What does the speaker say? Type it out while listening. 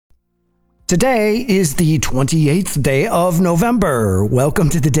Today is the 28th day of November. Welcome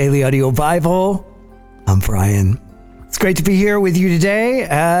to the Daily Audio Bible. I'm Brian. It's great to be here with you today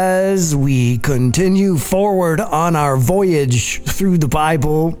as we continue forward on our voyage through the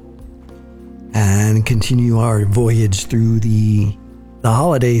Bible and continue our voyage through the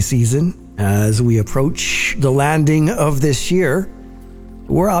holiday season as we approach the landing of this year.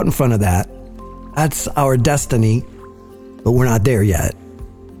 We're out in front of that. That's our destiny, but we're not there yet.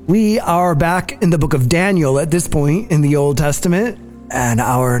 We are back in the book of Daniel at this point in the Old Testament, and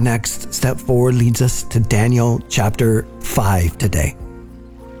our next step forward leads us to Daniel chapter 5 today.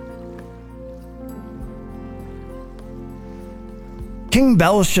 King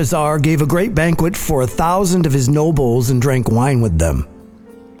Belshazzar gave a great banquet for 1,000 of his nobles and drank wine with them.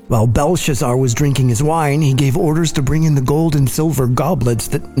 While Belshazzar was drinking his wine, he gave orders to bring in the gold and silver goblets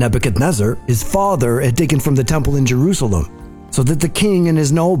that Nebuchadnezzar, his father, had taken from the temple in Jerusalem, so that the king and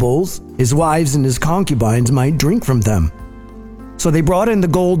his nobles, his wives and his concubines might drink from them. So they brought in the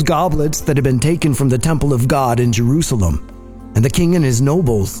gold goblets that had been taken from the temple of God in Jerusalem, and the king and his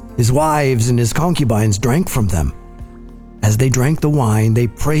nobles, his wives and his concubines drank from them. As they drank the wine, they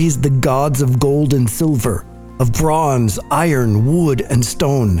praised the gods of gold and silver, of bronze, iron, wood, and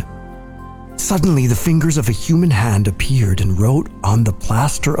stone. Suddenly the fingers of a human hand appeared and wrote on the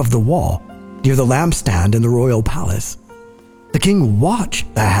plaster of the wall near the lampstand in the royal palace. The king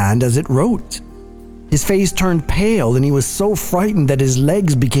watched the hand as it wrote. His face turned pale, and he was so frightened that his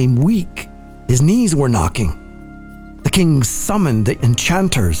legs became weak. His knees were knocking. The king summoned the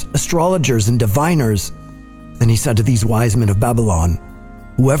enchanters, astrologers, and diviners. Then he said to these wise men of Babylon,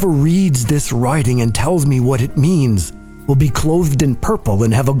 "Whoever reads this writing and tells me what it means will be clothed in purple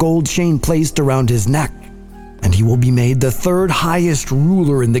and have a gold chain placed around his neck, and he will be made the third highest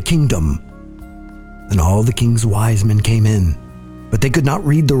ruler in the kingdom." Then all the king's wise men came in, but they could not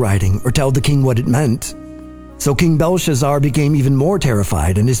read the writing or tell the king what it meant. So King Belshazzar became even more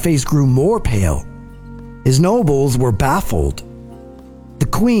terrified, and his face grew more pale. His nobles were baffled. The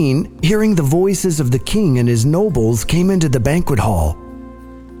queen, hearing the voices of the king and his nobles, came into the banquet hall.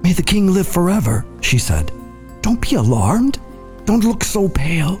 "May the king live forever," she said. "Don't be alarmed. Don't look so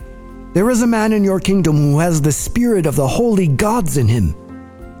pale. There is a man in your kingdom who has the spirit of the holy gods in him.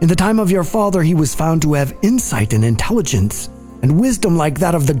 In the time of your father, he was found to have insight and intelligence and wisdom like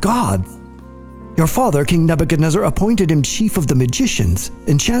that of the gods. Your father, King Nebuchadnezzar, appointed him chief of the magicians,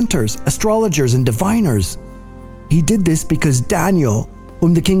 enchanters, astrologers, and diviners. He did this because Daniel,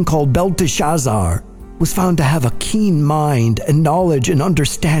 whom the king called Belteshazzar, was found to have a keen mind and knowledge and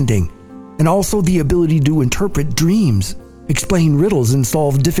understanding, and also the ability to interpret dreams, explain riddles, and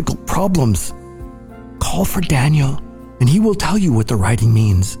solve difficult problems. Call for Daniel, and he will tell you what the writing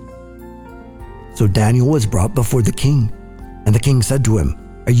means." So Daniel was brought before the king, and the king said to him,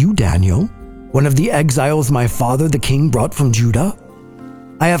 "Are you Daniel, one of the exiles my father the king brought from Judah?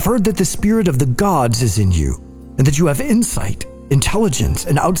 I have heard that the spirit of the gods is in you, and that you have insight, intelligence,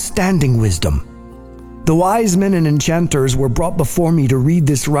 and outstanding wisdom. The wise men and enchanters were brought before me to read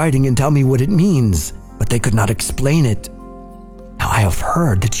this writing and tell me what it means, but they could not explain it. Now I have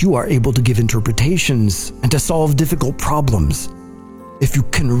heard that you are able to give interpretations and to solve difficult problems. If you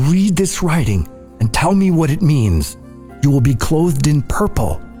can read this writing and tell me what it means, you will be clothed in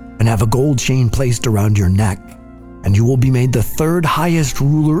purple and have a gold chain placed around your neck, and you will be made the third highest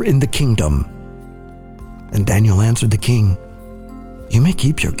ruler in the kingdom." And Daniel answered the king, "You may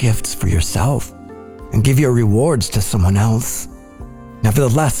keep your gifts for yourself and give your rewards to someone else.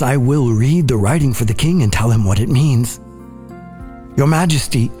 Nevertheless, I will read the writing for the king and tell him what it means. Your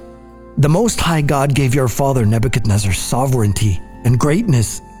Majesty, the Most High God gave your father Nebuchadnezzar sovereignty and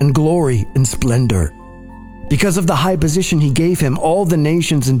greatness and glory and splendor. Because of the high position he gave him, all the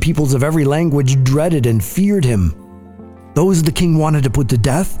nations and peoples of every language dreaded and feared him. Those the king wanted to put to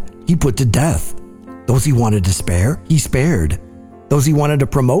death, he put to death. Those he wanted to spare, he spared. Those he wanted to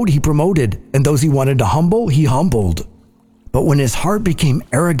promote, he promoted. And those he wanted to humble, he humbled. But when his heart became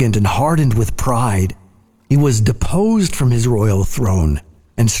arrogant and hardened with pride, he was deposed from his royal throne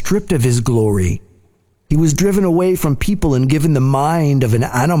and stripped of his glory. He was driven away from people and given the mind of an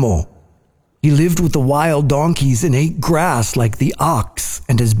animal. He lived with the wild donkeys and ate grass like the ox,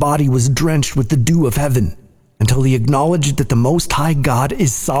 and his body was drenched with the dew of heaven, until he acknowledged that the Most High God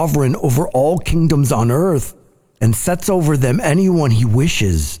is sovereign over all kingdoms on earth and sets over them anyone he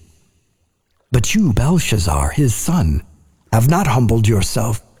wishes. But you, Belshazzar, his son, have not humbled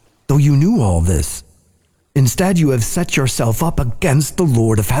yourself, though you knew all this. Instead, you have set yourself up against the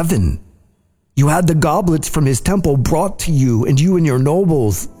Lord of heaven. You had the goblets from his temple brought to you, and you and your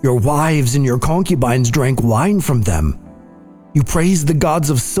nobles, your wives, and your concubines drank wine from them. You praise the gods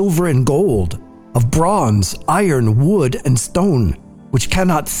of silver and gold, of bronze, iron, wood, and stone, which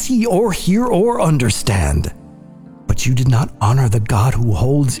cannot see or hear or understand. But you did not honor the God who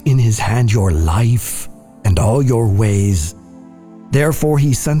holds in his hand your life and all your ways. Therefore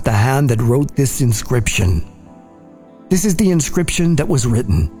he sent the hand that wrote this inscription. This is the inscription that was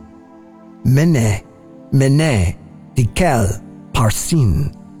written: Mene, Mene, Tekel,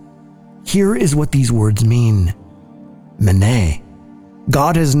 Parsin. Here is what these words mean. Mene,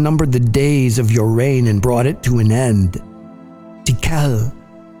 God has numbered the days of your reign and brought it to an end. Tekel,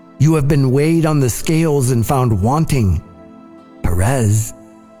 you have been weighed on the scales and found wanting. Perez,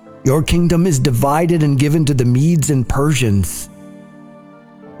 your kingdom is divided and given to the Medes and Persians.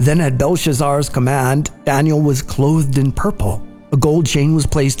 Then at Belshazzar's command, Daniel was clothed in purple. A gold chain was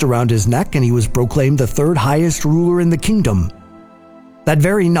placed around his neck, and he was proclaimed the third highest ruler in the kingdom. That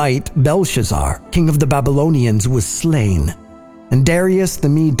very night, Belshazzar, king of the Babylonians, was slain, and Darius the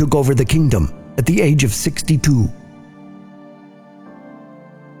Mede took over the kingdom at the age of 62.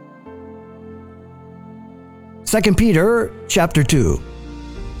 2 Peter chapter 2.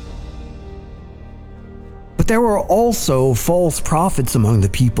 But there were also false prophets among the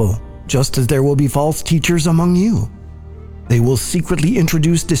people, just as there will be false teachers among you. They will secretly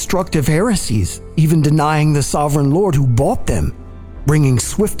introduce destructive heresies, even denying the sovereign Lord who bought them, bringing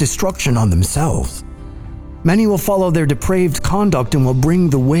swift destruction on themselves. Many will follow their depraved conduct and will bring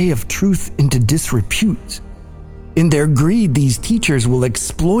the way of truth into disrepute. In their greed, these teachers will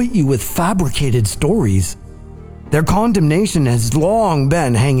exploit you with fabricated stories. Their condemnation has long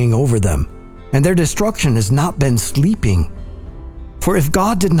been hanging over them, and their destruction has not been sleeping. For if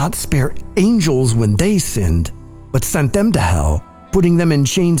God did not spare angels when they sinned, but sent them to hell, putting them in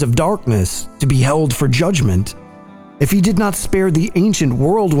chains of darkness to be held for judgment, if he did not spare the ancient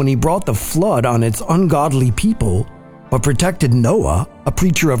world when he brought the flood on its ungodly people, but protected Noah, a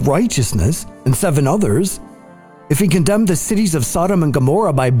preacher of righteousness, and 7 others, if he condemned the cities of Sodom and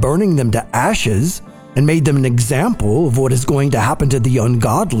Gomorrah by burning them to ashes, and made them an example of what is going to happen to the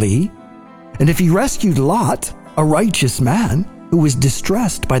ungodly, and if he rescued Lot, a righteous man, who was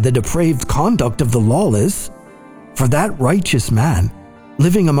distressed by the depraved conduct of the lawless, for that righteous man,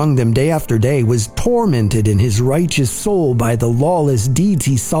 living among them day after day, was tormented in his righteous soul by the lawless deeds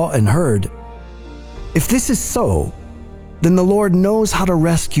he saw and heard. If this is so, then the Lord knows how to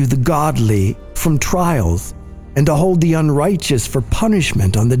rescue the godly from trials and to hold the unrighteous for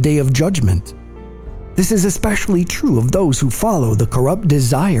punishment on the day of judgment. This is especially true of those who follow the corrupt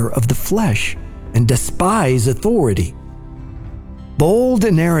desire of the flesh and despise authority. Bold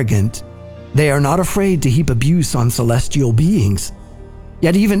and arrogant, they are not afraid to heap abuse on celestial beings.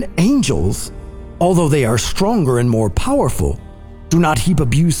 Yet even angels, although they are stronger and more powerful, do not heap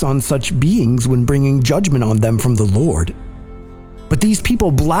abuse on such beings when bringing judgment on them from the Lord. But these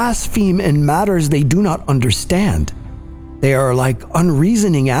people blaspheme in matters they do not understand. They are like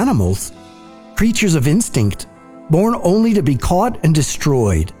unreasoning animals, creatures of instinct, born only to be caught and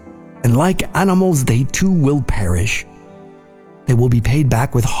destroyed, and like animals they too will perish. They will be paid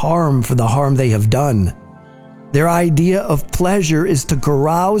back with harm for the harm they have done. Their idea of pleasure is to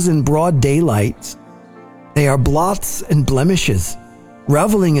carouse in broad daylight. They are blots and blemishes,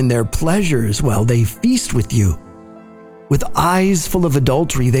 reveling in their pleasures while they feast with you. With eyes full of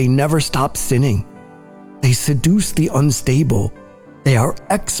adultery, they never stop sinning. They seduce the unstable. They are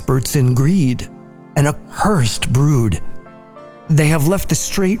experts in greed, an accursed brood. They have left the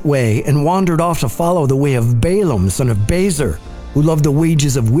straight way and wandered off to follow the way of Balaam, son of Bezer, who loved the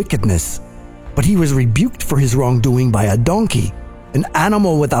wages of wickedness. But he was rebuked for his wrongdoing by a donkey, an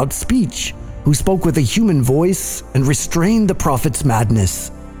animal without speech, who spoke with a human voice and restrained the prophet's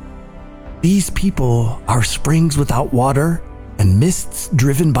madness. These people are springs without water and mists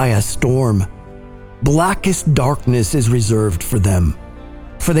driven by a storm. Blackest darkness is reserved for them,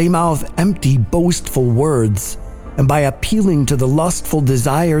 for they mouth empty, boastful words, and by appealing to the lustful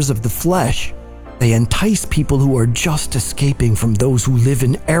desires of the flesh, they entice people who are just escaping from those who live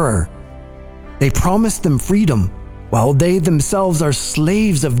in error. They promise them freedom, while they themselves are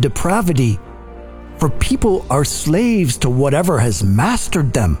slaves of depravity. For people are slaves to whatever has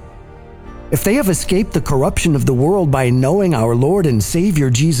mastered them. If they have escaped the corruption of the world by knowing our Lord and Savior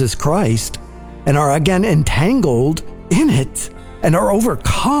Jesus Christ, and are again entangled in it, and are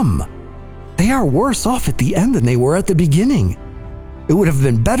overcome, they are worse off at the end than they were at the beginning. It would have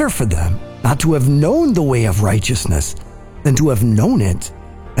been better for them not to have known the way of righteousness than to have known it,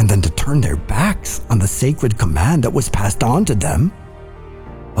 and then to turn their backs on the sacred command that was passed on to them.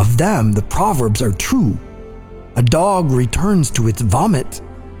 Of them, the proverbs are true. A dog returns to its vomit,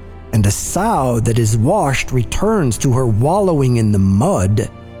 and a sow that is washed returns to her wallowing in the mud.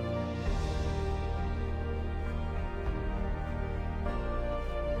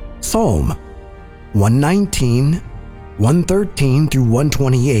 Psalm 119, 113 through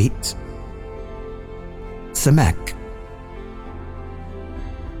 128. Semek.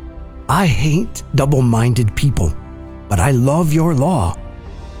 I hate double-minded people, but I love your law.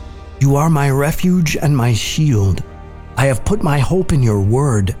 You are my refuge and my shield. I have put my hope in your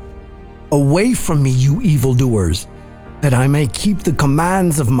word. Away from me, you evildoers, that I may keep the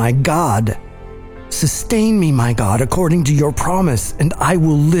commands of my God. Sustain me, my God, according to your promise, and I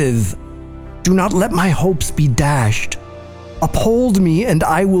will live. Do not let my hopes be dashed. Uphold me, and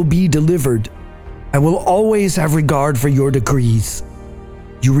I will be delivered. I will always have regard for your decrees.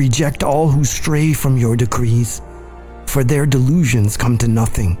 You reject all who stray from your decrees, for their delusions come to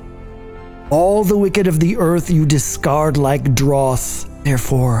nothing. All the wicked of the earth you discard like dross.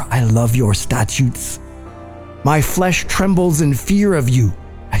 Therefore, I love your statutes. My flesh trembles in fear of you.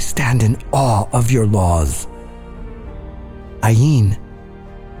 I stand in awe of your laws. Ayin.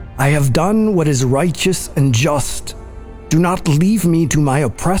 I have done what is righteous and just. Do not leave me to my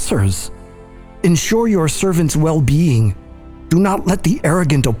oppressors. Ensure your servant's well-being. Do not let the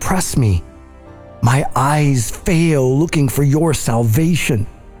arrogant oppress me. My eyes fail looking for your salvation,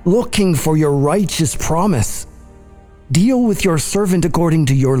 looking for your righteous promise. Deal with your servant according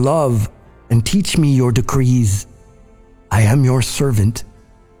to your love, and teach me your decrees. I am your servant.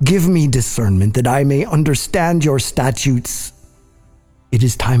 Give me discernment that I may understand your statutes. It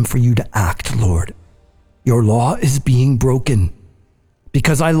is time for you to act, Lord. Your law is being broken.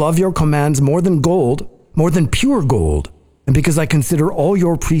 Because I love your commands more than gold, more than pure gold, and because I consider all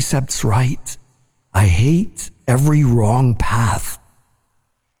your precepts right, I hate every wrong path.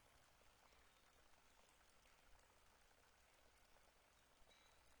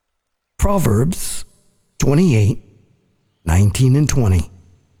 Proverbs 28, 19 and 20.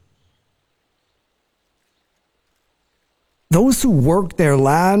 Those who work their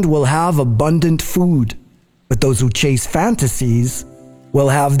land will have abundant food, but those who chase fantasies will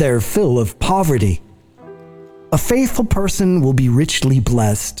have their fill of poverty. A faithful person will be richly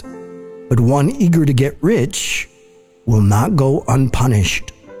blessed, but one eager to get rich will not go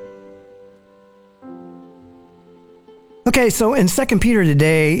unpunished. Okay, so in 2 Peter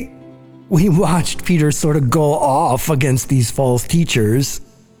today, we watched Peter sort of go off against these false teachers.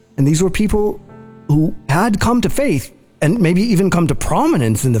 And these were people who had come to faith and maybe even come to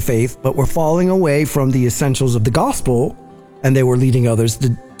prominence in the faith, but were falling away from the essentials of the gospel, and they were leading others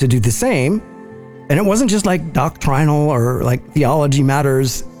to do the same. And it wasn't just like doctrinal or like theology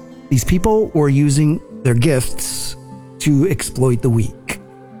matters. These people were using their gifts to exploit the weak.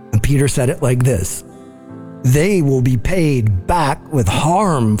 And Peter said it like this: they will be paid back with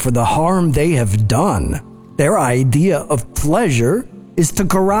harm for the harm they have done. Their idea of pleasure is to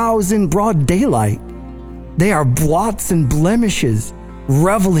carouse in broad daylight. They are blots and blemishes,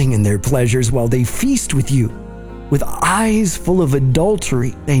 reveling in their pleasures while they feast with you. With eyes full of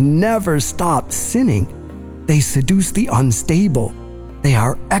adultery, they never stop sinning. They seduce the unstable. They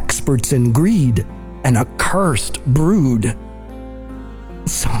are experts in greed, an accursed brood.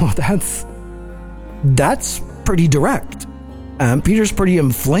 So that's pretty direct. Peter's pretty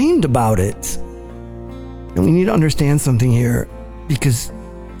inflamed about it. And we need to understand something here, because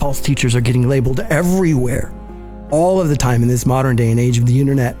false teachers are getting labeled everywhere, all of the time in this modern day and age of the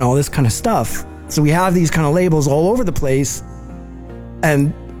internet and all this kind of stuff. So we have these kind of labels all over the place.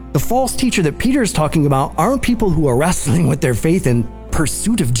 And the false teacher that Peter's talking about aren't people who are wrestling with their faith in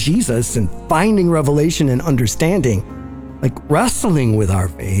pursuit of Jesus and finding revelation and understanding, like wrestling with our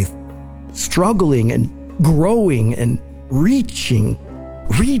faith, struggling and growing and reaching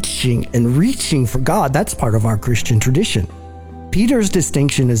for God. That's part of our Christian tradition. Peter's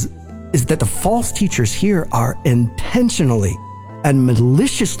distinction is that the false teachers here are intentionally and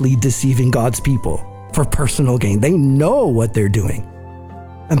maliciously deceiving God's people for personal gain. They know what they're doing.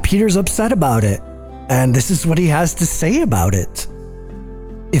 And Peter's upset about it. And this is what he has to say about it.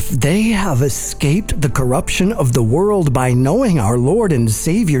 If they have escaped the corruption of the world by knowing our Lord and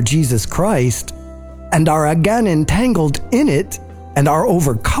Savior Jesus Christ, and are again entangled in it and are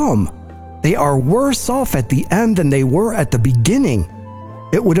overcome, they are worse off at the end than they were at the beginning.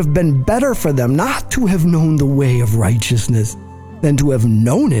 It would have been better for them not to have known the way of righteousness than to have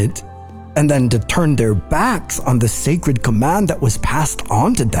known it and then to turn their backs on the sacred command that was passed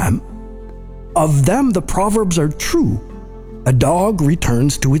on to them. Of them the proverbs are true. A dog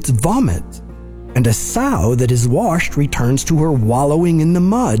returns to its vomit, and a sow that is washed returns to her wallowing in the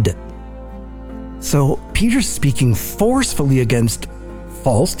mud. So Peter's speaking forcefully against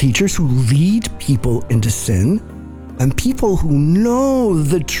false teachers who lead people into sin, and people who know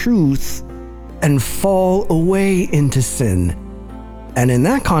the truth and fall away into sin. And in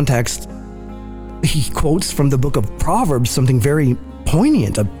that context, he quotes from the book of Proverbs something very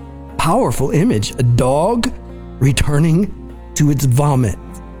poignant, a powerful image, a dog returning to its vomit.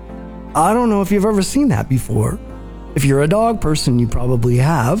 I don't know if you've ever seen that before. If you're a dog person, you probably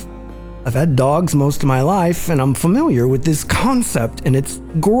have. I've had dogs most of my life, and I'm familiar with this concept, and it's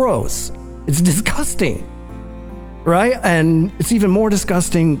gross. It's disgusting, right? And it's even more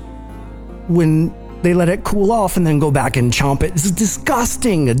disgusting when they let it cool off and then go back and chomp it. It's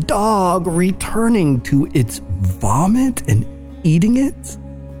disgusting. A dog returning to its vomit and eating it.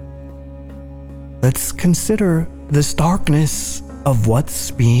 Let's consider the starkness of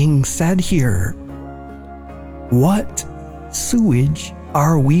what's being said here. What sewage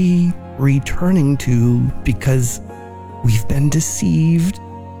are we returning to because we've been deceived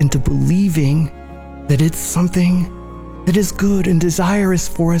into believing that it's something that is good and desirous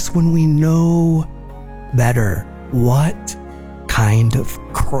for us when we know better? What kind of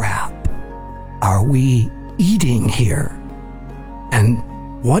crap are we eating here? And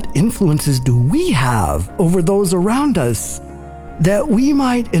what influences do we have over those around us that we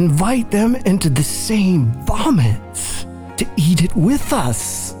might invite them into the same vomit to eat it with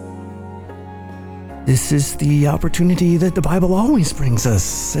us? This is the opportunity that the Bible always brings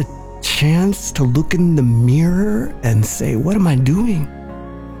us, a chance to look in the mirror and say, what am I doing?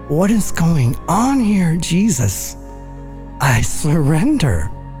 What is going on here, Jesus? I surrender.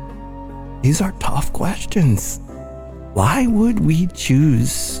 These are tough questions. Why would we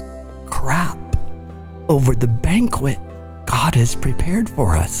choose crap over the banquet God has prepared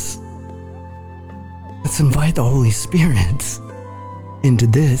for us? Let's invite the Holy Spirit into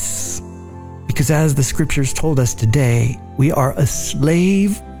this, because as the scriptures told us today, we are a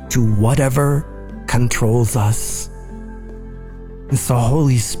slave to whatever controls us. And so,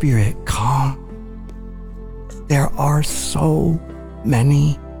 Holy Spirit, come. There are so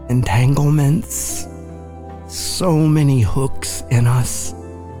many entanglements, so many hooks in us,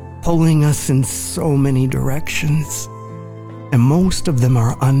 pulling us in so many directions, and most of them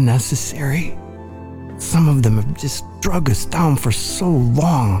are unnecessary. Some of them have just drug us down for so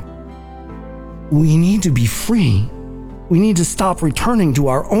long. We need to be free. We need to stop returning to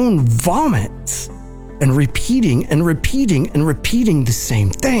our own vomits and repeating the same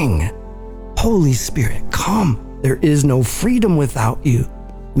thing. Holy Spirit, come. There is no freedom without you.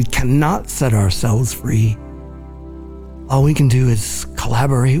 We cannot set ourselves free. All we can do is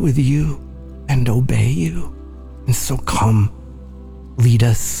collaborate with you and obey you. And so come, lead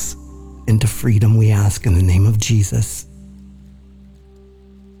us into freedom, we ask in the name of Jesus.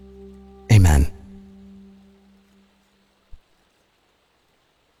 Amen.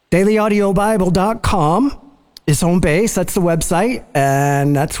 DailyAudioBible.com is home base. That's the website,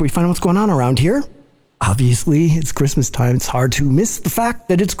 and that's where we find out what's going on around here. Obviously, it's Christmas time. It's hard to miss the fact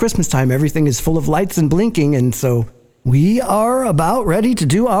that it's Christmas time. Everything is full of lights and blinking, and so we are about ready to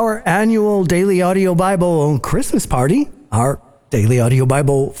do our annual Daily Audio Bible Christmas party, our Daily Audio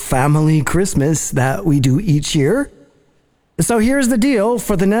Bible family Christmas that we do each year. So here's the deal.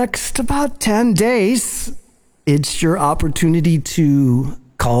 For the next about 10 days, it's your opportunity to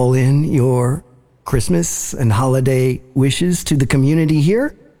call in your Christmas and holiday wishes to the community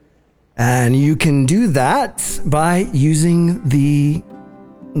here. And you can do that by using the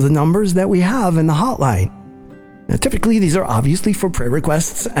numbers that we have in the hotline. Now, typically, these are obviously for prayer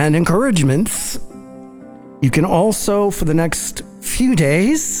requests and encouragements. You can also, for the next few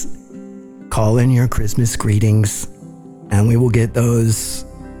days, call in your Christmas greetings, and we will get those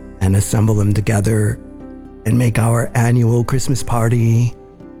and assemble them together and make our annual Christmas party.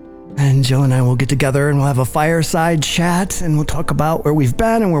 And Jill and I will get together and we'll have a fireside chat, and we'll talk about where we've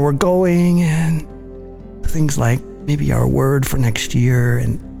been and where we're going, and things like maybe our word for next year,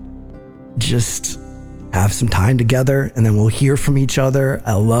 and just have some time together, and then we'll hear from each other.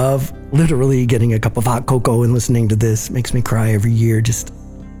 I love literally getting a cup of hot cocoa and listening to this. It makes me cry every year. Just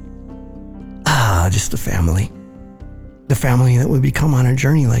the family. The family that we become on a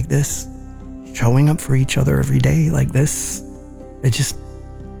journey like this, showing up for each other every day like this. It just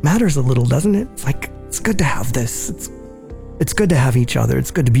matters a little, doesn't it? It's like, it's good to have this. It's good to have each other.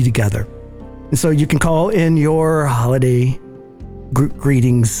 It's good to be together. And so you can call in your holiday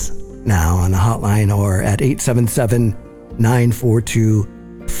greetings now on the hotline or at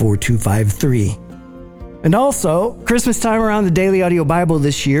 877-942-4253. And also, Christmas time around the Daily Audio Bible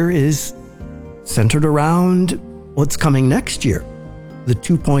this year is centered around what's coming next year. The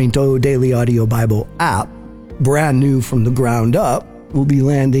 2.0 Daily Audio Bible app, brand new from the ground up, will be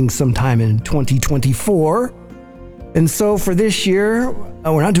landing sometime in 2024. And so for this year,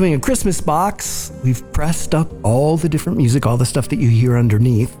 we're not doing a Christmas box. We've pressed up all the different music, all the stuff that you hear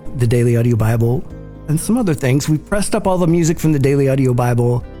underneath the Daily Audio Bible and some other things. We've pressed up all the music from the Daily Audio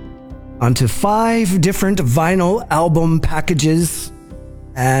Bible onto 5 different vinyl album packages.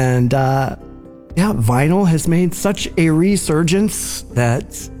 And vinyl has made such a resurgence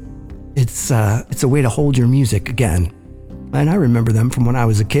that it's a way to hold your music again. And I remember them from when I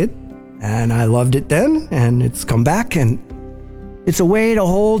was a kid, and I loved it then, and it's come back, and it's a way to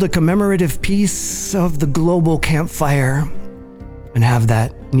hold a commemorative piece of the global campfire and have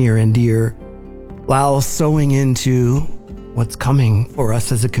that near and dear while sewing into what's coming for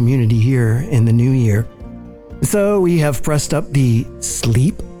us as a community here in the new year. So we have pressed up the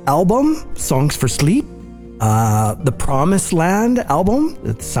Sleep album, Songs for Sleep, the Promised Land album,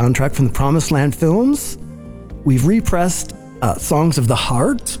 the soundtrack from the Promised Land films. We've repressed Songs of the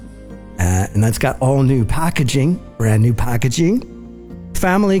Heart, and that's got all new packaging, brand new packaging.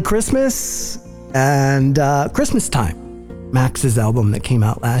 Family Christmas and Christmas Time, Max's album that came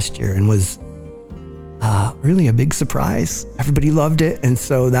out last year and was really a big surprise. Everybody loved it, and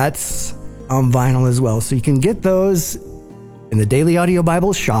so that's on vinyl as well. So you can get those in the Daily Audio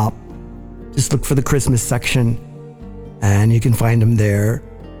Bible shop. Just look for the Christmas section, and you can find them there.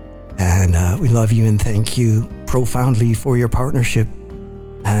 And we love you and thank you profoundly for your partnership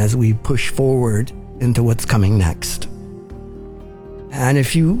as we push forward into what's coming next. And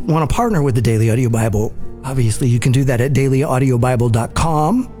if you want to partner with the Daily Audio Bible, obviously you can do that at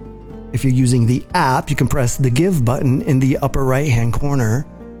dailyaudiobible.com. If you're using the app, you can press the Give button in the upper right-hand corner,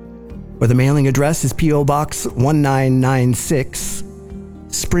 where the mailing address is P.O. Box 1996,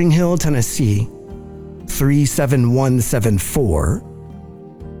 Spring Hill, Tennessee, 37174.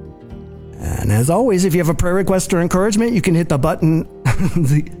 And as always, if you have a prayer request or encouragement, you can hit the button,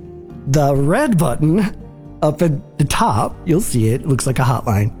 the red button up at the top. You'll see it. It looks like a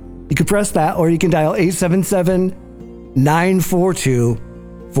hotline. You can press that, or you can dial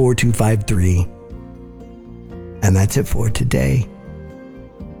 877-942-4253. And that's it for today.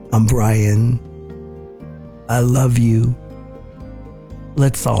 I'm Brian. I love you.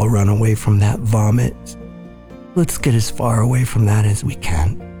 Let's all run away from that vomit. Let's get as far away from that as we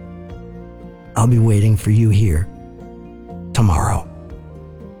can. I'll be waiting for you here tomorrow.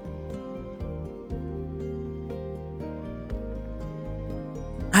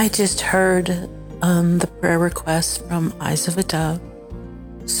 I just heard the prayer request from Eyes of a Dove.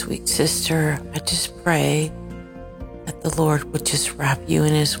 Sweet sister, I just pray that the Lord would just wrap you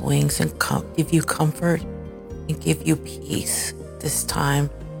in his wings and give you comfort and give you peace this time.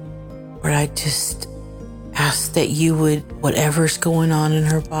 Lord, I just ask that you would, whatever's going on in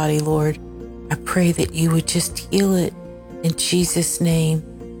her body, Lord, I pray that you would just heal it in Jesus' name.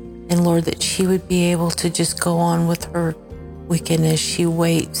 And Lord, that she would be able to just go on with her weekend as she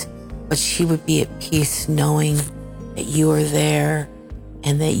waits, but she would be at peace knowing that you are there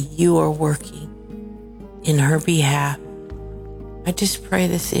and that you are working in her behalf. I just pray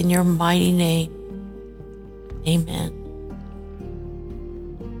this in your mighty name. Amen.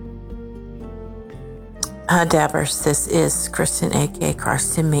 Dabbers, this is Kristen, aka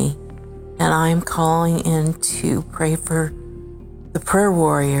Karsten Me, and I'm calling in to pray for the prayer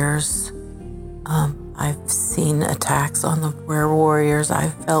warriors. I've seen attacks on the prayer warriors.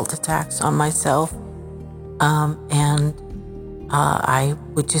 I've felt attacks on myself. I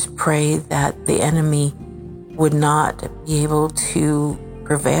would just pray that the enemy would not be able to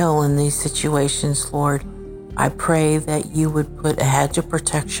prevail in these situations, Lord. I pray that you would put a hedge of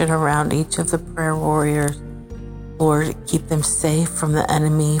protection around each of the prayer warriors. Lord, keep them safe from the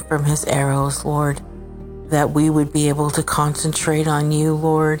enemy, from his arrows, Lord. That we would be able to concentrate on you,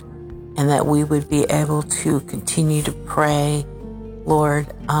 Lord, and that we would be able to continue to pray, Lord,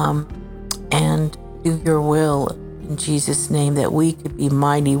 and do your will in Jesus' name, that we could be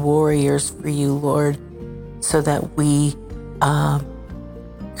mighty warriors for you, Lord, so that we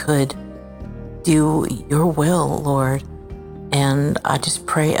could do your will, Lord. And I just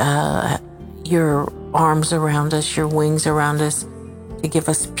pray your arms around us, your wings around us, to give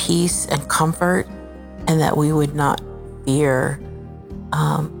us peace and comfort, and that we would not fear,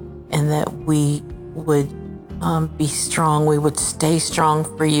 and that we would be strong. We would stay strong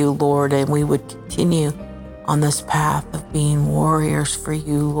for you, Lord, and we would continue on this path of being warriors for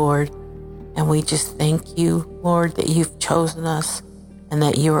you, Lord. And we just thank you, Lord, that you've chosen us and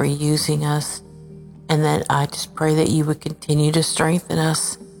that you are using us. And that I just pray that you would continue to strengthen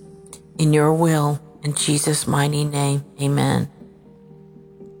us in your will. In Jesus' mighty name, amen.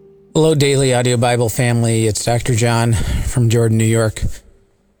 Hello, Daily Audio Bible family. It's Dr. John from Jordan, New York.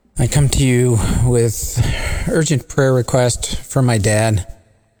 I come to you with urgent prayer request for my dad.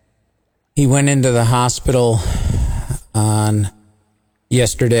 He went into the hospital on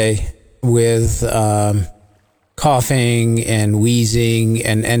yesterday with coughing and wheezing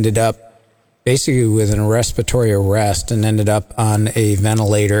and ended up basically with a respiratory arrest and ended up on a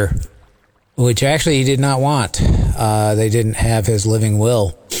ventilator, which actually he did not want. They didn't have his living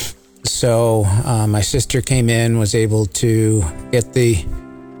will. So my sister came in, was able to get the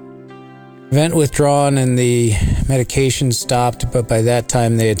vent withdrawn and the medication stopped, but by that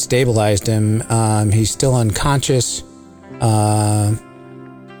time they had stabilized him. He's still unconscious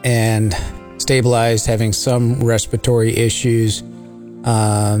and stabilized, having some respiratory issues.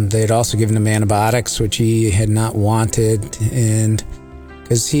 They had also given him antibiotics, which he had not wanted, and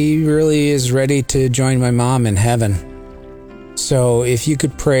because he really is ready to join my mom in heaven. So if you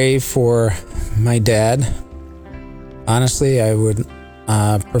could pray for my dad, honestly, I would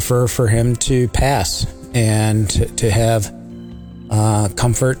prefer for him to pass and to have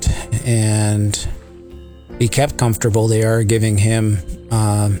comfort and be kept comfortable. They are giving him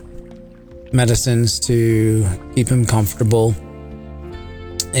medicines to keep him comfortable,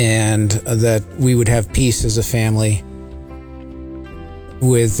 and that we would have peace as a family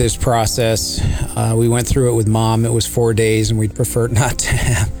with this process. We went through it with Mom. It was 4 days, and we'd prefer not to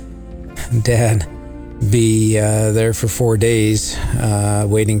have Dad be there for 4 days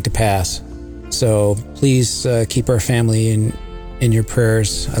waiting to pass. So please keep our family in your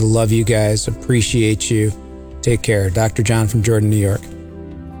prayers. I love you guys. Appreciate you. Take care. Dr. John from Jordan, New York.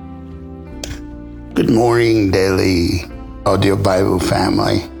 Good morning, Daily Audio Bible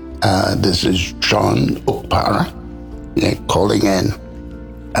family. This is John Okpara calling in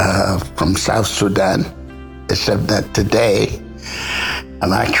from South Sudan, except that today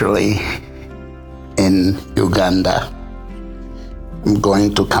I'm actually in Uganda. I'm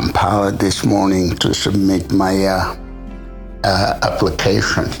going to Kampala this morning to submit my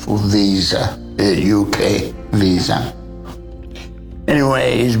application for visa, UK visa.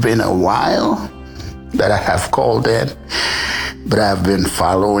 Anyway, it's been a while that I have called in, but I've been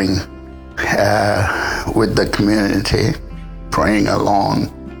following with the community, praying along,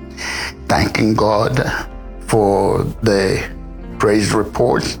 thanking God for the praise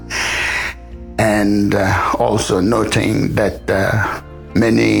report, and also noting that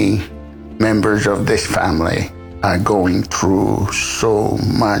many members of this family are going through so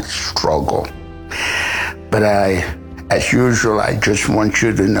much struggle. But as usual, I just want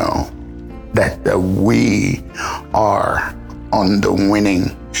you to know that we are on the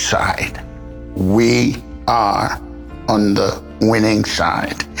winning side. We are on the winning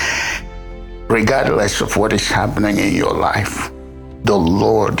side. Regardless of what is happening in your life, the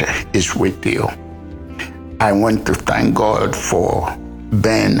Lord is with you. I want to thank God for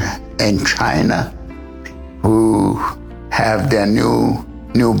Ben and China, who have their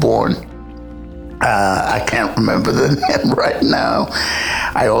newborn. I can't remember the name right now.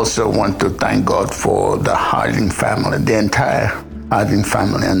 I also want to thank God for the Harding family, the entire Harding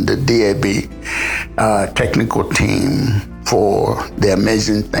family, and the DAB technical team for the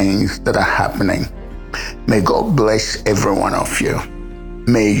amazing things that are happening. May God bless every one of you.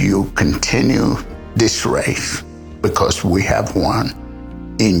 May you continue this race because we have won.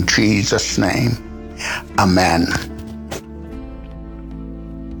 In Jesus' name, amen.